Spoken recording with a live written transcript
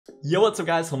Yo, what's up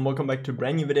guys, and welcome back to a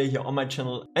brand new video here on my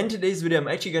channel. And today's video I'm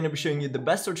actually going to be showing you the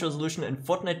best stretched resolution in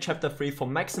Fortnite Chapter 3 for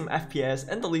maximum FPS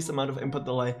and the least amount of input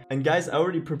delay. And guys, I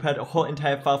already prepared a whole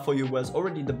entire file for you where there's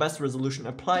already the best resolution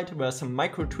applied, where there's some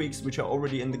micro tweaks which are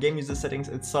already in the game user settings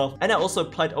itself. And I also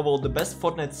applied overall the best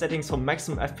Fortnite settings for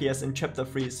maximum FPS in Chapter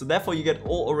 3. So therefore you get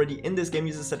all already in this game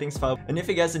user settings file. And if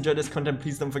you guys enjoyed this content,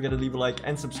 please don't forget to leave a like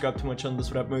and subscribe to my channel. This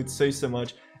would help me out so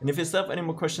much. And if you still have any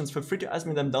more questions, feel free to ask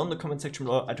me them down in the comment section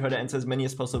below. I try to answer as many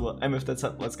as possible. And with that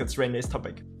said, let's get straight into today's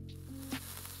topic.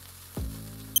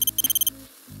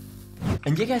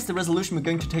 And yeah guys, the resolution we're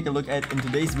going to take a look at in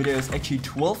today's video is actually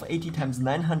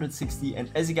 1280x960,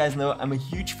 and as you guys know, I'm a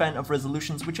huge fan of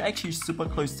resolutions which are actually super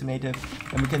close to native,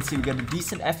 and we can see we got a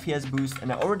decent FPS boost,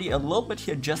 and I already a little bit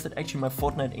here adjusted actually my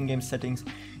Fortnite in-game settings.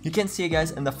 You can see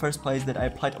guys in the first place that I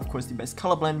applied of course the best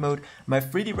color blend mode. My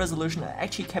 3D resolution I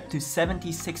actually kept to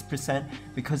 76%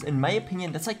 because in my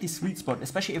opinion that's like the sweet spot,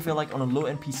 especially if you're like on a low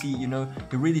end PC, you know,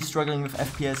 you're really struggling with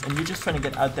FPS and you're just trying to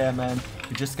get out there, man.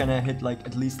 You're just gonna hit like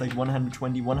at least like 120,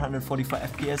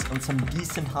 145 FPS on some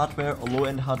decent hardware or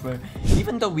low-end hardware.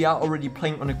 Even though we are already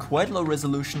playing on a quite low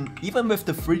resolution, even with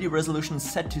the 3D resolution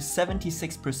set to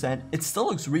 76%, it still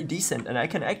looks really decent and I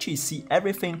can actually see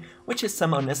everything, which is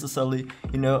somehow necessary,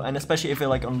 you know, and especially if you're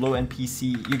like on low-end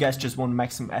PC, you guys just want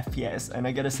maximum FPS. And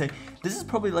I gotta say, this is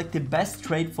probably like the best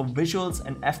trade for visuals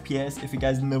and FPS, if you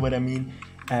guys know what I mean.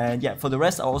 And yeah, for the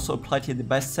rest I also applied here the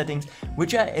best settings,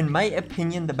 which are in my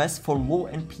opinion the best for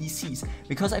low-end PCs,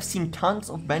 because I've seen tons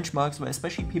of benchmarks where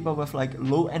especially people with like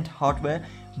low-end hardware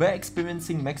were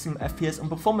experiencing maximum FPS on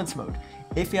performance mode.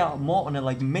 If you are more on a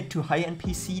like mid to high-end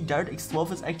PC, DirectX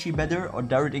 12 is actually better, or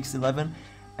DirectX 11.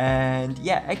 And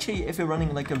yeah, actually if you're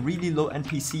running like a really low-end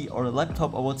PC or a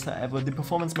laptop or whatsoever, the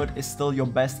performance mode is still your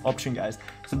best option guys.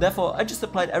 So therefore I just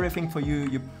applied everything for you.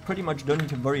 You pretty much don't need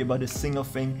to worry about a single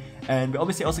thing, and we're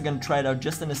obviously also going to try it out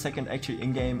just in a second actually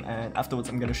in game, and afterwards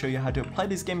I'm going to show you how to apply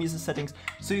these game user settings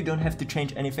so you don't have to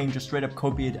change anything, just straight up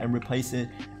copy it and replace it.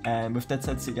 And with that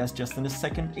said, see you guys just in a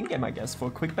second in game I guess for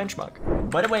a quick benchmark.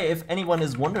 By the way, if anyone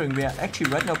is wondering, we are actually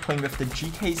right now playing with the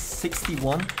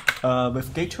GK61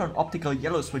 with Gator and optical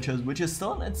yellow switches, which is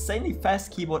still an insanely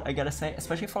fast keyboard, I gotta say,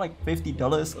 especially for like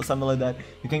 $50 or something like that.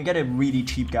 You can get it really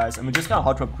cheap guys, and we're just gonna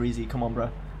hot drop greasy, come on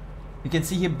bro. You can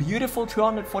see here beautiful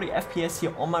 240 FPS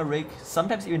here on my rig,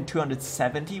 sometimes even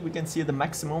 270, we can see the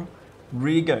maximum.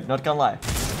 Really good, not gonna lie.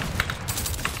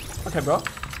 Okay bro,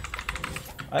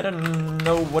 I don't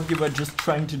know what you were just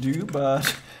trying to do,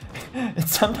 but it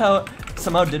somehow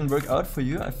didn't work out for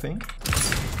you, I think.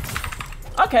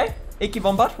 Okay, Icky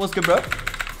Wombat, what's good bro?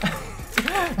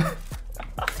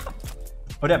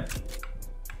 Oh damn.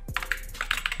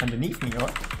 Underneath me, or?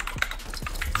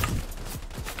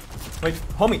 Wait,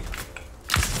 homie.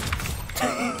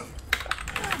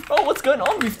 Oh, what's going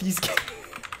on with these kids?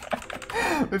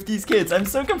 With these kids? I'm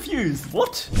so confused.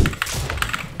 What?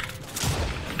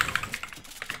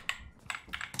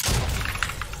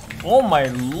 Oh my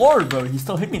lord, bro. He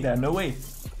still hit me there. No way.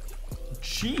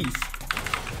 Jeez.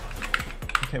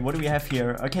 Okay, what do we have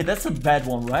here? Okay, that's a bad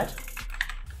one, right?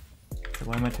 So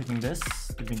why am I taking this?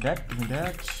 Give me that, give me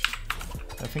that.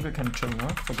 I think we can chill now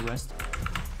for the rest.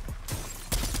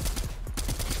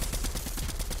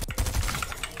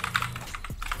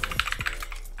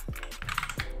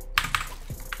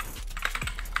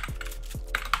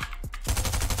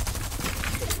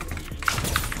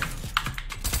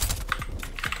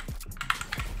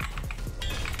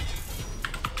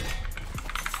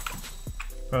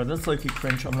 Bro, that's like a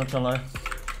cringe, I'm not gonna lie.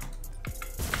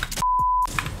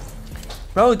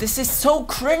 Bro, this is so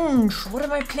cringe! What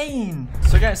am I playing?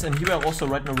 So guys, and here we are also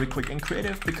right now real quick in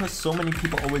creative, because so many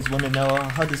people always want to know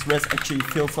how this res actually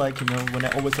feels like, you know, when I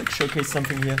always like showcase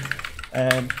something here.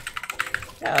 And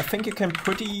yeah, I think you can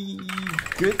pretty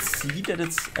good see that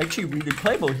it's actually really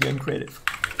playable here in creative.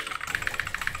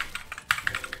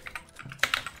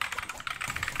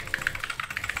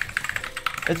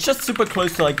 It's just super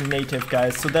close to like native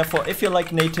guys, so therefore if you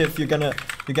like native, you're gonna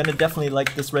definitely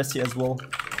like this res here as well.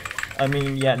 I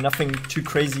mean, yeah, nothing too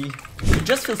crazy. It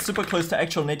just feels super close to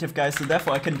actual native guys, so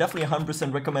therefore I can definitely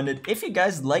 100% recommend it. If you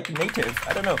guys like native,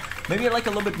 I don't know, maybe you like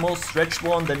a little bit more stretched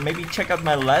one, then maybe check out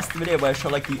my last video where I show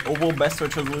like the overall best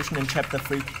stretch resolution in Chapter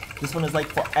 3. This one is like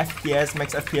for FPS,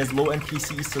 max FPS, low-end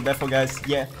PCs, so therefore guys,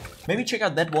 yeah, maybe check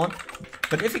out that one.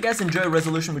 But if you guys enjoy a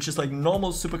resolution which is like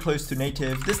normal, super close to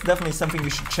native, this is definitely something you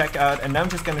should check out. And now I'm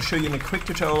just gonna show you in a quick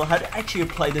tutorial how to actually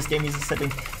apply this game user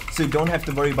setting so you don't have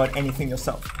to worry about anything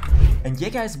yourself. And yeah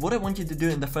guys, what I want you to do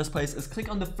in the first place is click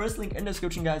on the first link in the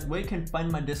description guys, where you can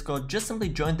find my Discord. Just simply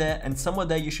join there, and somewhere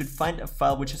there you should find a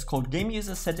file which is called Game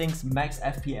User Settings Max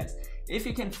FPS. If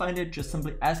you can find it, just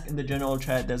simply ask in the general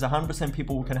chat. There's 100%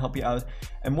 people who can help you out.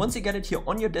 And once you get it here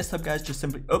on your desktop, guys, just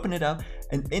simply open it up,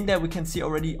 and in there we can see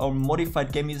already our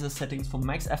modified game user settings for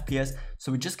max FPS.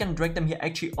 So we're just gonna drag them here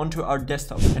actually onto our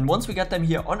desktop. And once we got them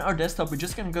here on our desktop, we're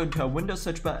just gonna go to our Windows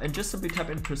search bar and just simply type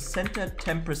in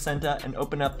 %temp% and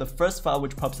open up the first file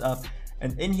which pops up.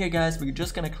 And in here, guys, we're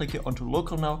just gonna click here onto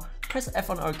local now, press F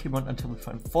on our keyboard until we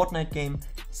find Fortnite game,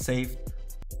 save,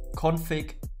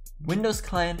 config, Windows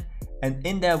client, and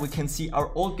in there we can see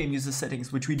our old game user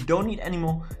settings, which we don't need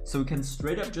anymore, so we can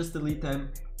straight up just delete them.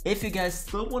 If you guys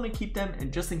still want to keep them,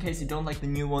 and just in case you don't like the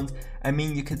new ones, I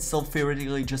mean, you could still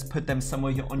theoretically just put them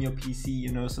somewhere here on your PC,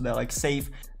 you know, so they're like safe.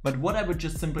 But what I would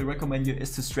just simply recommend you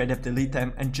is to straight up delete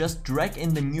them and just drag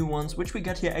in the new ones, which we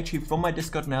got here actually from my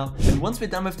Discord now. And once we're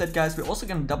done with that, guys, we're also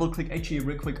gonna double click actually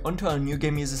real quick onto our new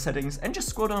game user settings and just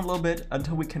scroll down a little bit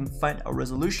until we can find our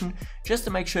resolution, just to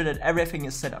make sure that everything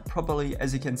is set up properly.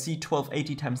 As you can see,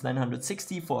 1280 x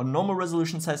 960 for a normal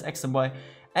resolution size X and Y,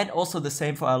 and also the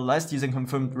same for our last using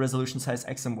confirmed resolution size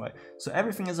X and Y. So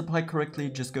everything is applied correctly.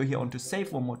 Just go here onto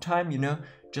save one more time, you know,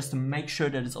 just to make sure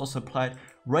that it's also applied.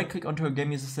 Right click onto our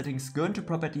game user settings, go into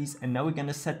properties, and now we're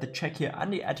gonna set the check here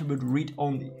on the attribute read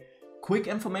only. Quick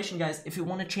information, guys, if you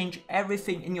want to change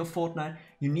everything in your Fortnite,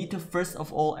 you need to first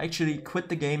of all actually quit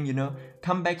the game, you know,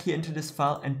 come back here into this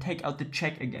file and take out the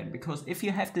check again, because if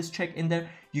you have this check in there,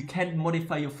 you can't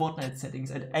modify your Fortnite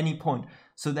settings at any point.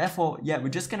 So therefore, yeah, we're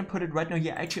just gonna put it right now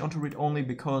here actually onto read only,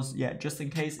 because yeah, just in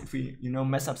case if we, you know,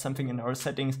 mess up something in our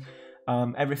settings,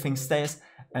 everything stays.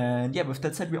 And yeah, with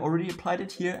that said, we already applied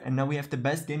it here, and now we have the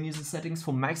best game user settings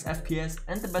for max FPS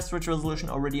and the best stretched resolution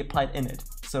already applied in it.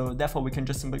 So therefore we can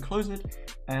just simply close it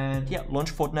and yeah,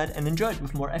 launch Fortnite and enjoy it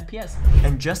with more FPS.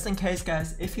 And just in case,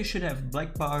 guys, if you should have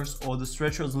black bars or the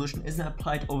stretch resolution isn't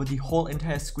applied over the whole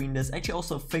entire screen, there's actually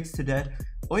also a fix to that.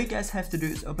 All you guys have to do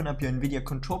is open up your NVIDIA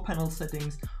control panel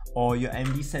settings or your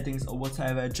AMD settings or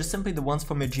whatever, just simply the ones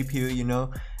from your GPU, you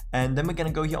know. And then we're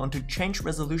gonna go here onto change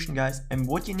resolution, guys, and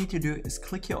what you need to do is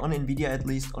click here on NVIDIA at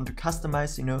least onto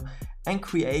customize, you know, and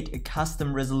create a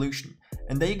custom resolution.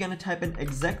 And there you're gonna type in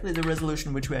exactly the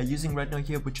resolution which we are using right now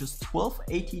here, which is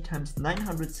 1280 x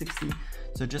 960.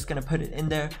 So just gonna put it in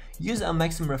there, use our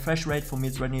maximum refresh rate. For me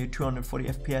it's right now 240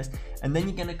 FPS, and then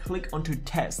you're gonna click onto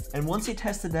test. And once you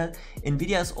tested that,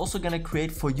 NVIDIA is also gonna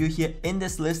create for you here in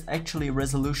this list actually a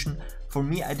resolution. For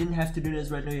me, I didn't have to do this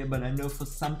right now here, but I know for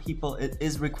some people it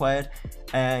is required.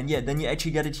 And yeah, then you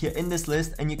actually get it here in this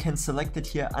list, and you can select it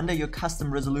here under your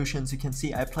custom resolutions. You can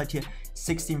see I applied here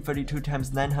 1632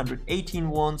 x 918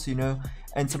 ones, you know,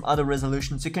 and some other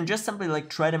resolutions. You can just simply like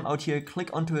try them out here, click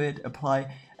onto it,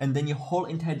 apply, and then your whole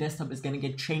entire desktop is gonna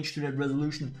get changed to that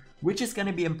resolution, which is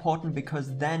gonna be important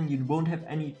because then you won't have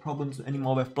any problems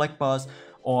anymore with black bars,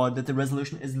 or that the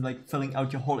resolution isn't like filling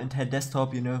out your whole entire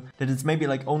desktop, you know, that it's maybe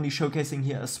like only showcasing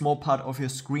here a small part of your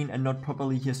screen and not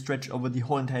properly here stretched over the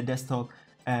whole entire desktop.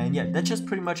 And yeah, that's just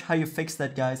pretty much how you fix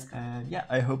that, guys. And yeah,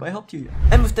 I hope I helped you.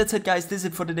 And with that said, guys, this is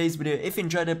it for today's video. If you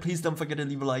enjoyed it, please don't forget to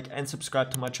leave a like and subscribe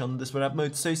to my channel. This would help me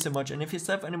so much. And if you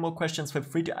still have any more questions, feel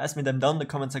free to ask me them down in the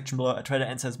comment section below. I try to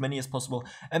answer as many as possible.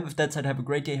 And with that said, have a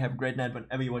great day, have a great night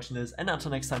whenever you're watching this. And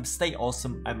until next time, stay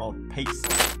awesome. I'm out. Peace.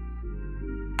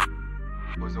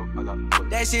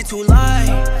 That shit too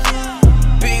light.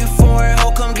 Big foreign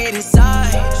hoe, come get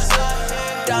inside.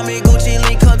 Diamond Gucci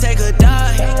link, come take a dive.